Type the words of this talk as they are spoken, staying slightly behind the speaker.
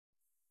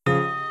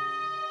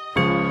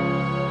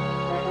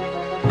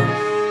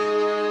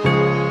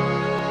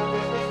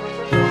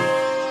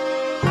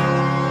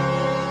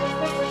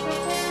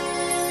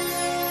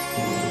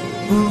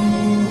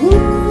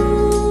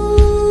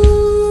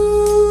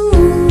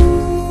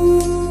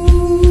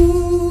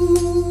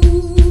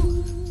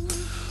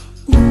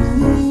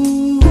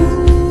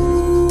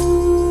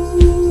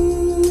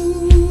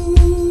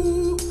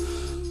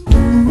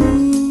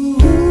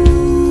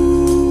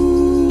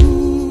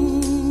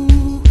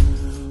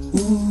If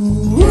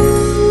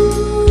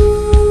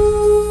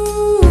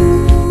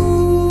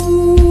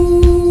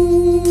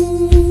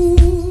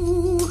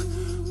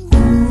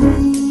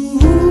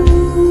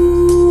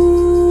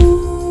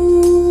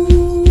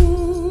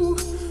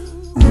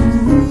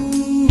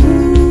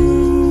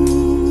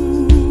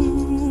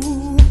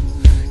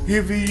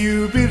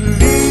you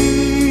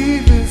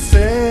believe in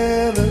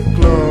Santa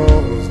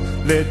Claus,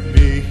 let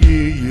me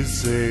hear you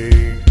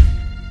say,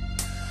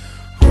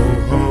 ho,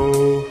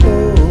 ho, ho,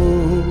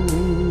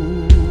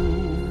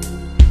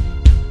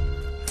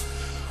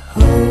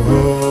 ho,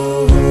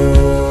 ho, ho.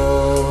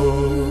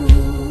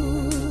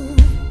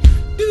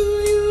 Do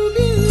you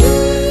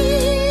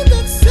believe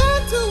that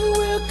Santa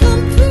will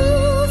come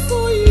true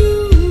for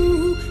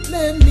you?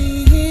 Let me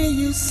hear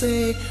you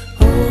say,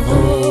 ho,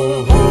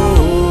 ho, ho.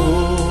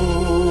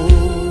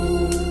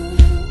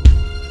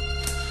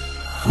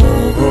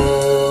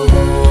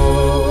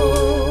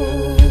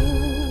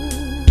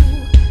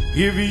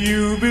 If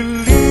you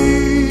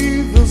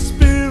believe the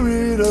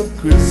spirit of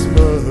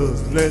Christmas,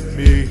 let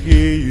me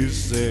hear you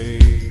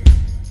say,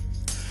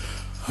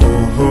 ho,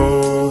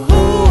 ho,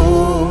 ho,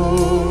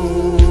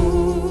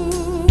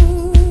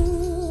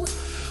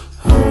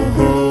 ho,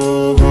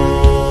 ho, ho.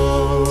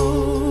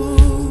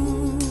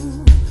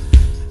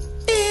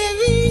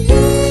 Every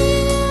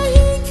year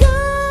he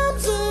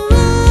comes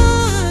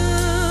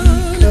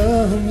around,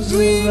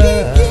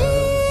 bringing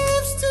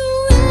gifts to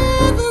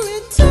every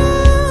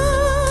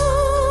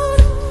town.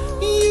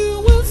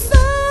 You will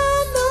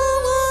find no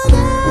one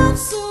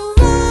else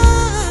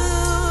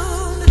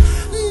around.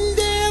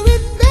 There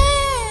in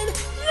bed,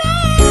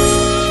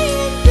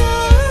 lying down.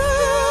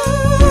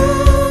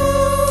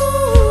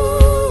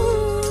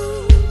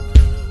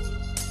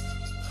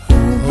 Ho,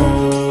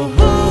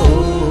 ho,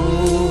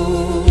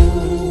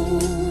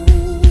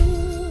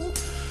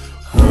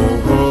 ho,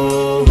 ho,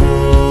 ho.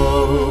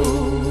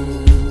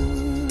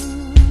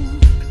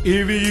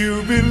 If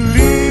you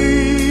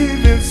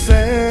believe in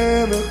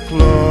Santa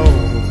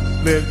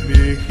Claus, let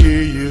me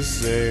hear you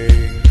say,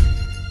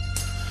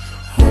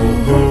 ho,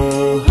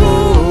 ho, ho,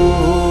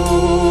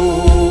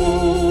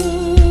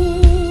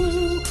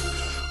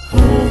 ho,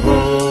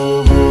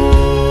 ho, ho.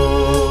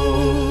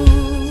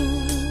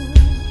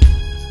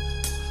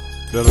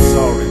 Let us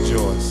all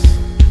rejoice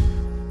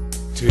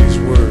to His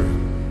word.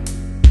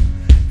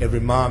 Every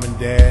mom and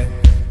dad,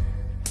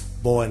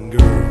 boy and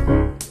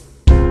girl.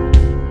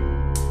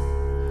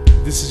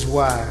 This is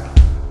why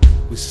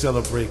we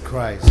celebrate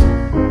Christ,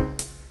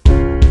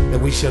 that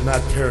we shall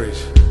not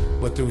perish,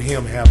 but through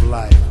Him have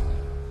life.